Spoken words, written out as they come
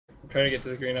trying to get to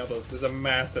the green apples. There's a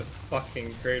massive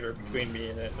fucking crater between me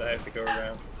and it that I have to go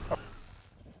around.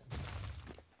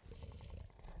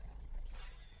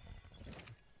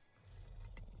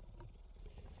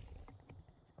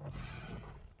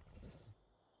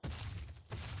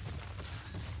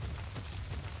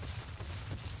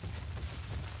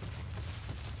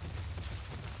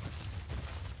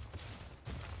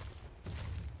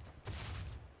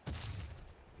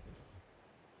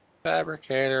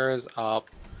 Fabricator is up.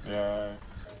 Yeah.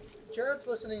 Jared's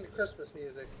listening to Christmas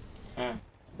music.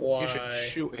 Why? You should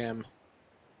shoot him.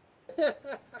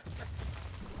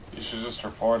 You should just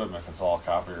report him if it's all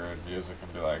copyrighted music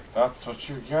and be like, that's what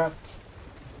you get.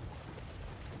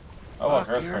 Oh look,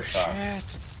 Fuck your earthquake time.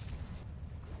 shit.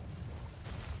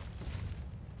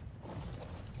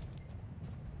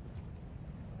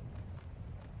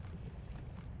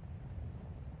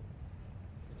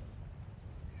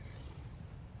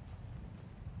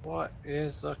 What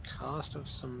is the cost of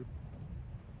some?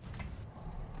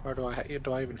 Or do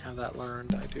I even have that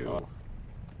learned? I do. Oh.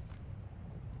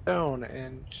 Stone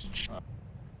and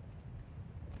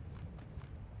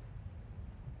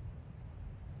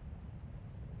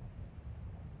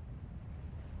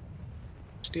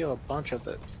steal a bunch of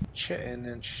the chitin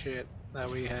and shit that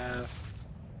we have.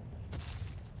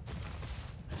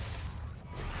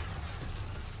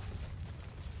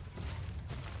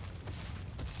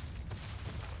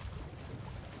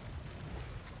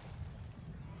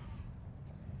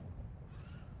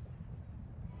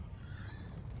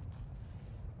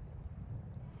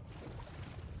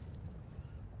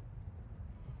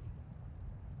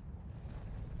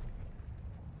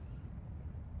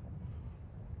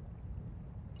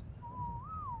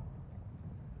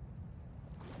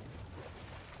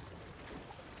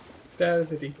 That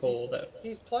is a cold.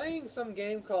 He's playing some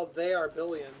game called They Are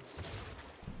Billions.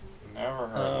 Never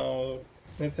heard of Oh,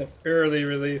 it's an early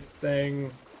release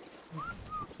thing.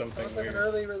 Something Sounds like an weird.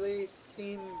 early release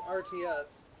Steam RTS.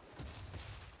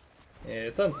 Yeah,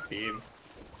 it's on Steam.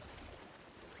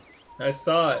 I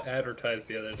saw it advertised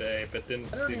the other day, but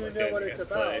didn't I don't seem even like know what anything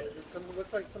it's I'd about. play. Is it some?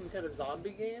 Looks like some kind of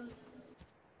zombie game.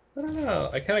 I don't know.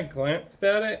 I kind of glanced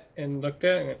at it and looked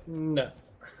at it and went, no.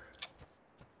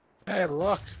 Hey,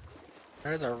 look!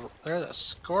 There's a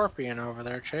scorpion over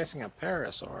there chasing a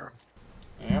parasaur.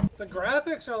 Yep. The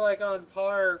graphics are like on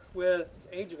par with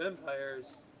Age of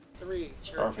Empires 3 or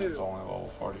Scorpion's 2. only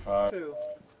level 45. 2.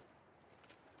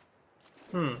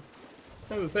 I was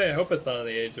gonna say, I hope it's not on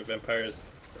the Age of Empires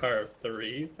Part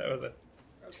 3. That was a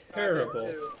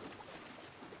terrible,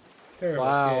 terrible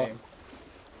Wow. game.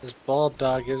 This bulb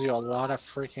dog gives you a lot of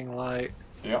freaking light.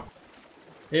 Yep.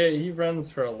 Yeah, he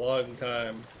runs for a long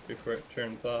time before it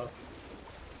turns off.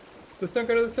 Just don't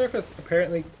go to the surface.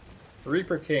 Apparently,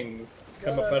 Reaper Kings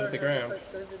come up out of the ground. I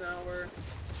spent an hour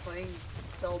playing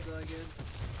Zelda again.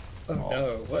 Oh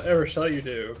no, whatever shall you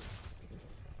do?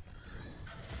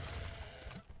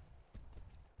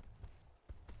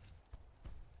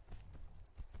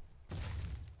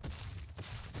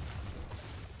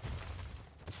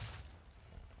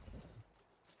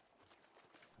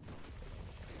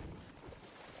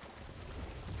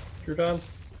 Trudons?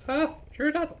 Ah,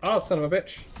 Trudons? Oh, son of a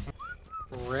bitch.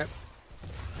 Rip.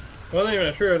 It wasn't even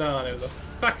a Trudon, it was a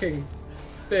fucking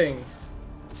thing.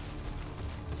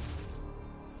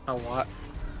 A what?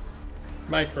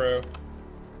 Micro.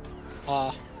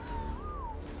 Aw.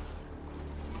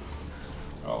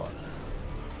 Oh,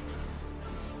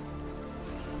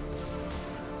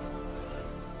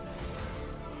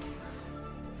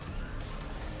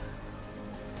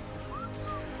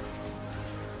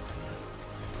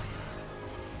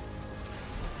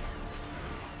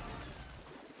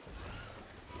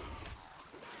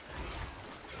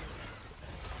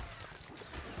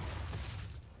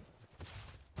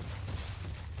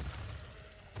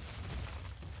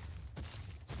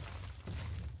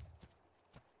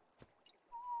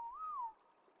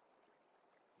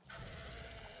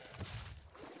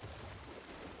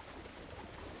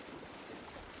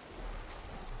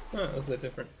 Oh, that was a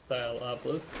different style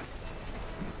obelisk.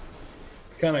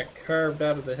 It's kind of carved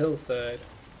out of the hillside.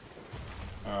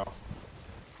 oh.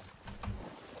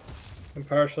 And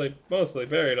mostly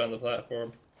buried on the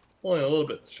platform. Only a little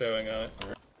bit showing on it.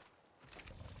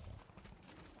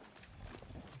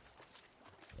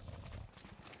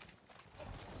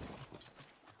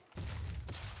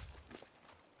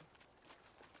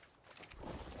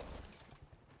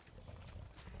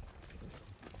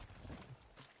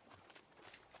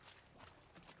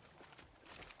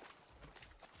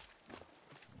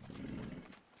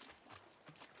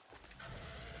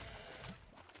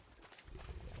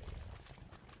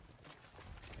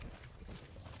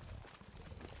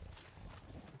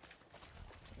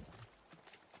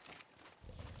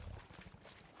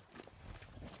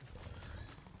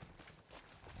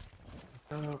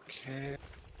 Okay.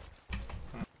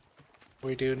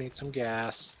 We do need some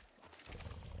gas.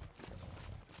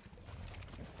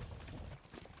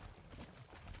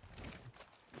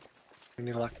 We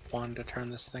need like one to turn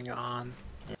this thing on.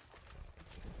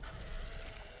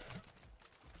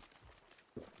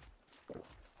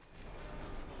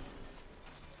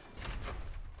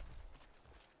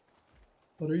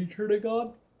 What are you turning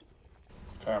on?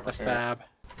 The Fabricator. fab.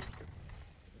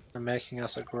 They're making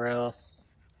us a grill.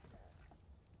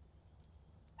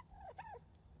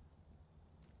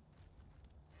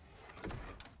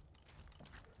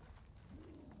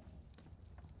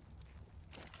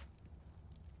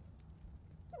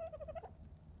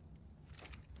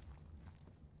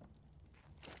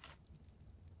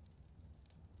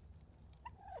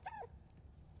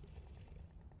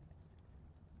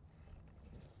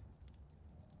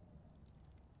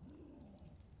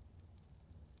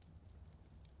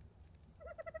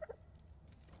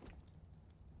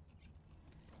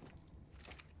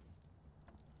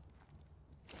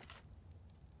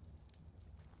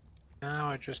 Now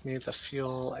I just need the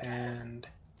fuel and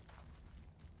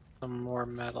some more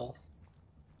metal.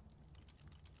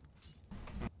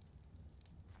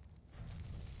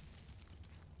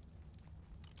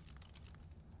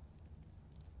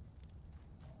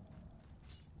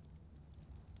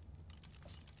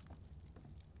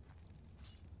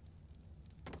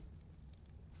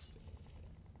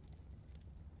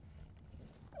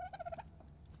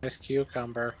 Nice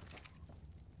cucumber.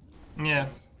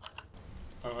 Yes.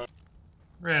 Uh,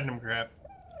 Random crap.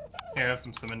 Here, have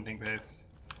some cementing paste.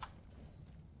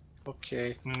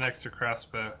 Okay. And an extra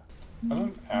crossbow. is that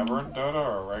an aberrant dodo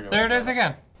or a regular There it is dodo?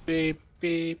 again. Beep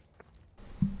beep.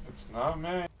 It's not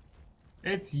me.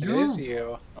 It's It you. is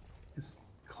you. It's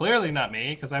clearly not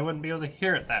me, because I wouldn't be able to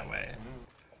hear it that way.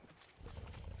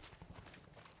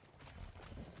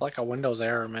 Like a Windows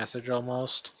error message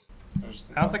almost. There's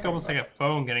Sounds like nothing almost there. like a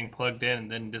phone getting plugged in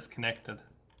and then disconnected.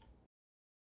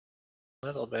 A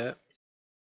little bit.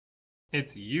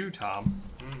 It's you, Tom.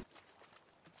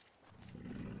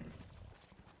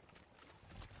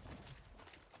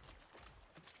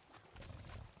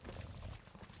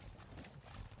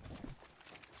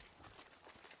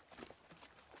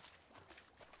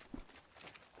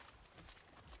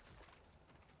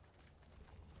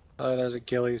 Oh, there's a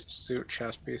ghillie suit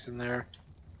chest piece in there.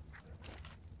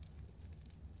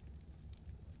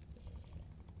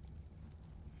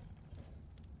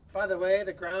 By the way,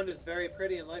 the ground is very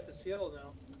pretty in Life is Fuel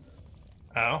now.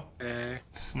 Oh, Okay.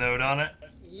 snowed on it.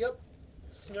 Yep.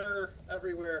 Snur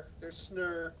everywhere. There's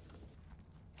snur.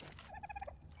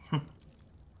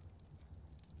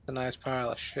 A nice pile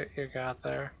of shit you got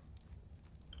there.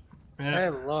 Yeah. Hey,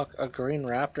 look, a green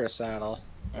raptor saddle.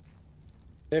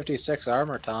 56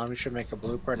 armor, Tom. You should make a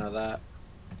blueprint of that.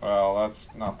 Well,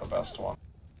 that's not the best one.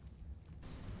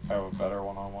 I have a better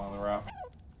one on one of the wrap.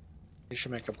 You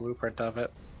should make a blueprint of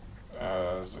it.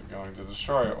 Is it going to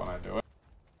destroy it when I do it?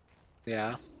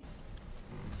 Yeah,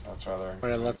 That's rather but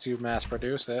it inconvenient. lets you mass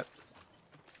produce it.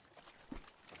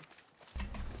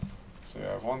 So yeah,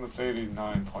 I have one that's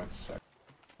 89.6.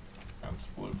 And it's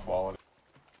blue quality.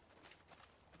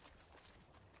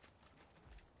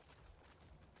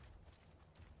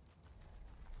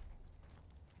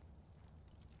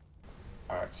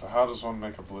 Alright, so how does one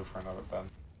make a blueprint of it then?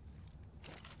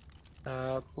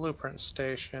 Blueprint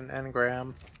station,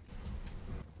 engram.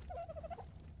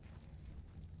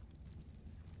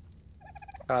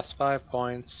 Costs 5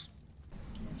 points.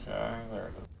 Okay, there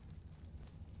it is.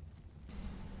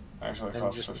 Actually, it Then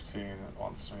costs just- 15. It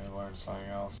wants me to learn something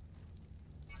else.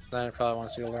 Then it probably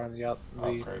wants you to learn the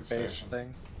Upgrade base station.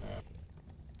 thing. Yeah.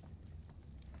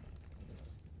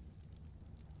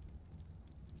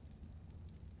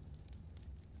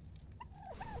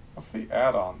 What's the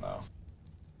add-on though?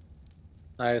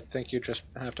 I think you just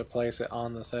have to place it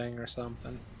on the thing or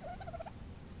something.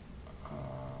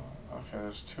 Okay,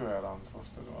 there's 2 add-ons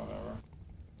listed, whatever.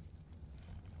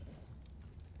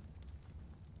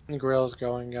 The grill's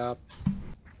going up.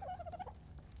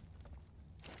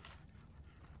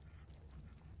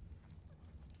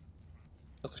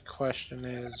 But the question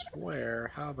is,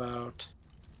 where? How about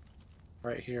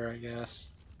right here, I guess?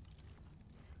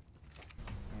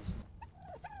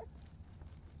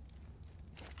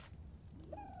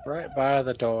 Right by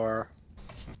the door.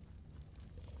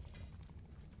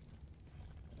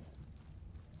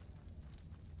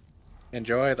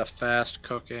 Enjoy the fast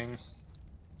cooking.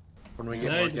 When we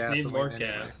get Now more you just need gasoline more anyway.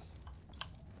 gas.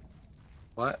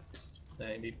 What? Now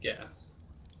you need gas.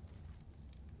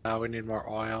 We need more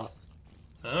oil.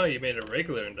 Oh, you made a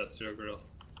regular industrial grill.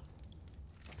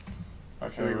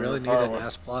 Okay, Do we really need an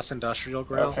S Plus industrial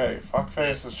grill? Okay,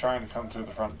 Fuckface is trying to come through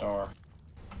the front door.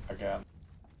 Again.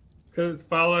 Because it's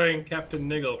following Captain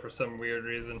Niggle for some weird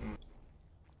reason.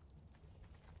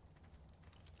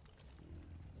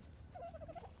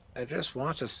 I just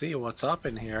want to see what's up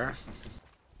in here.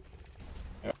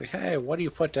 Yep. Like, hey, what do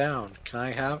you put down? Can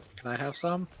I have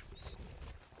some?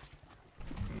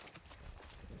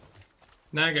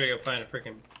 Now I gotta go find a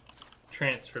freaking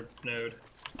transfer node.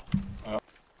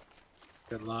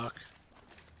 Good luck.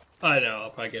 I know, I'll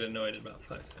probably get annoyed in about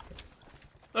 5 seconds.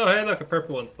 Oh, hey, look, a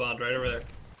purple one spawned right over there.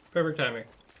 Perfect timing.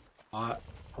 What?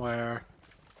 Where?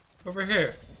 Over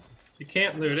here. You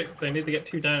can't loot it, because I need to get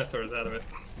 2 dinosaurs out of it.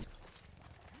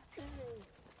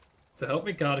 So help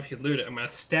me God, if you loot it, I'm gonna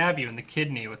stab you in the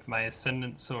kidney with my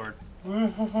Ascendant Sword. I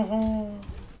thought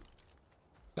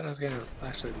I was gonna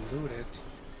actually loot it.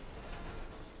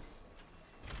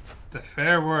 It's a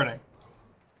fair warning.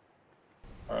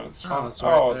 Alright, it's Oh, fun. it's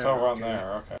right It's there, over on okay.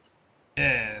 there, okay.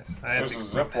 Yes, I have There's a to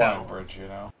zip repel. line bridge, you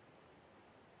know.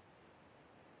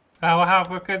 Oh,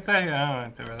 what could I say? Oh,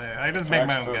 it's over there. I just make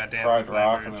my Connects own to goddamn Pride supply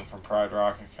Rock, bridge. and then from Pride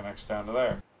Rock it connects down to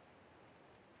there.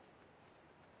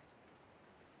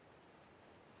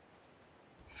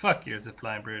 Fuck your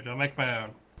zipline bridge, I'll make my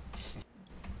own.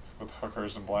 With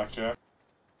hookers and blackjack.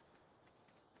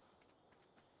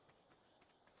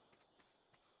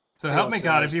 So Yeah, help me what's in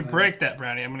God, if this you thing? break that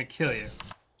brownie, I'm gonna kill you.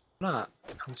 I'm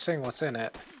seeing what's in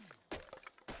it.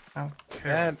 I don't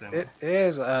care And what's in it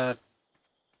is a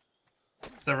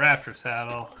It's a raptor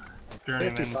saddle.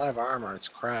 Journeyman. 55 armor. It's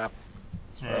crap.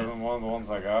 It's better Yes. than one of the ones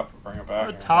I got. Bring it back. Oh,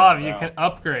 and Tom, break it you down. can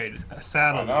upgrade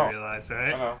saddles, I you know. realize, I right?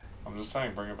 know. I'm just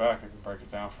saying, bring it back. I can break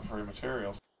it down for free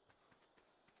materials.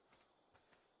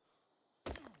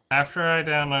 After I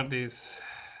download these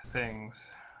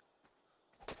things.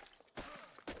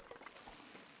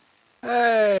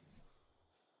 Hey!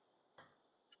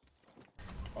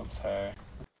 Let's say.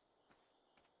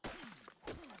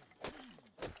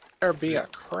 There be a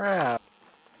crab.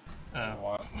 Oh.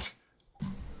 What?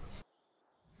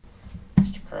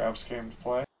 Mr. Krabs came to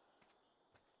play.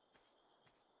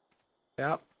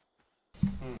 Yep.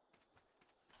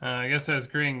 I guess there's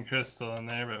green crystal in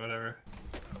there, but whatever.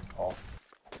 Oh.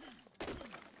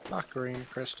 Not green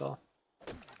crystal.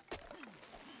 I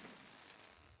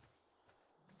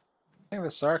think the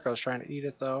Sarco's trying to eat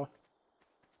it though.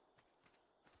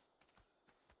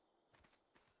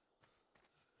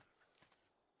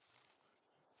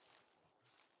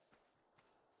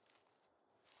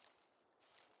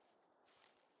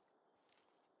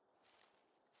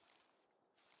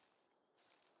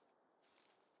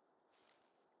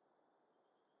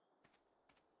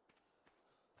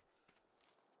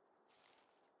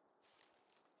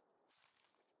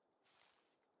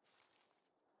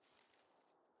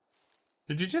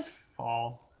 Did you just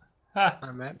fall? Ha!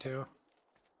 I meant to.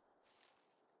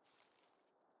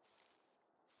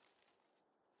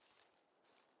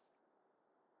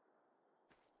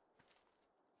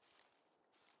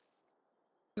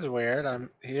 This is weird. I'm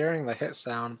hearing the hit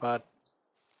sound, but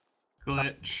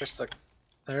Glitch.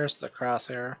 there's the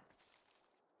crosshair.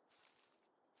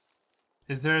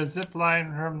 Is there a zip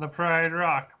line from the Pride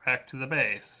Rock back to the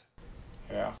base?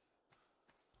 Yeah.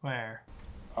 Where?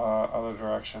 Other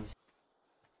direction.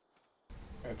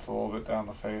 It's a little bit down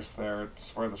the face there.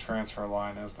 It's where the transfer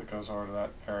line is that goes over to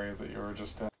that area that you were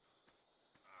just in.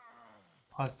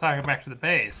 Oh, let's talk back to the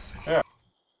base.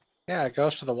 Yeah, it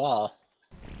goes to the wall.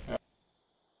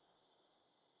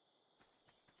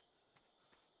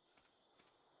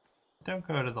 Don't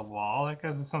go to the wall. It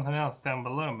goes to something else down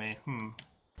below me.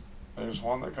 There's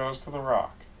one that goes to the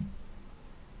rock.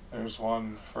 There's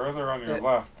one further on your It-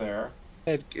 left there.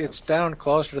 It's down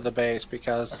closer to the base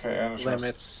because Okay, and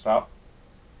limits. stop.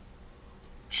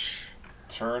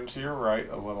 Turn to your right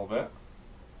a little bit.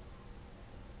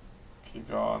 Keep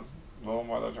going. A little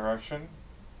more that direction.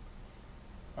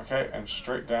 Okay, and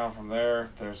straight down from there,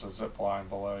 there's a zip line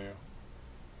below you.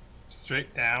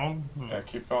 Straight down? Yeah,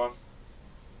 keep going.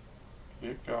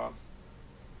 Keep going.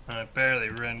 It barely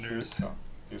renders. Keep going.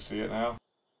 Do you see it now?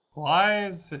 Why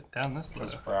is it down this low?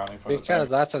 Because Brownie put it Because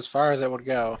there. that's as far as it would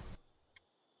go.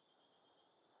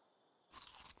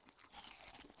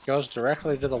 Goes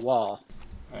directly to the wall.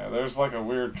 Yeah, there's like a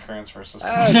weird transfer system.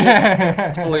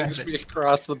 Ah, Links me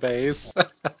across the base.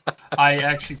 I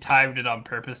actually timed it on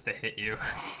purpose to hit you.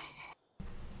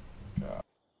 God.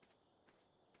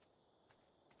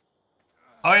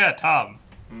 Oh yeah, Tom.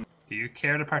 Hmm. Do you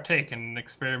care to partake in an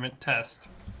experiment test?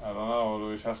 I don't know, what are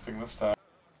we testing this time?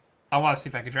 I want to see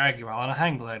if I can drag you while on a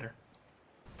hang glider.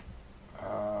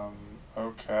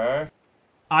 Okay.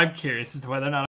 I'm curious as to whether or not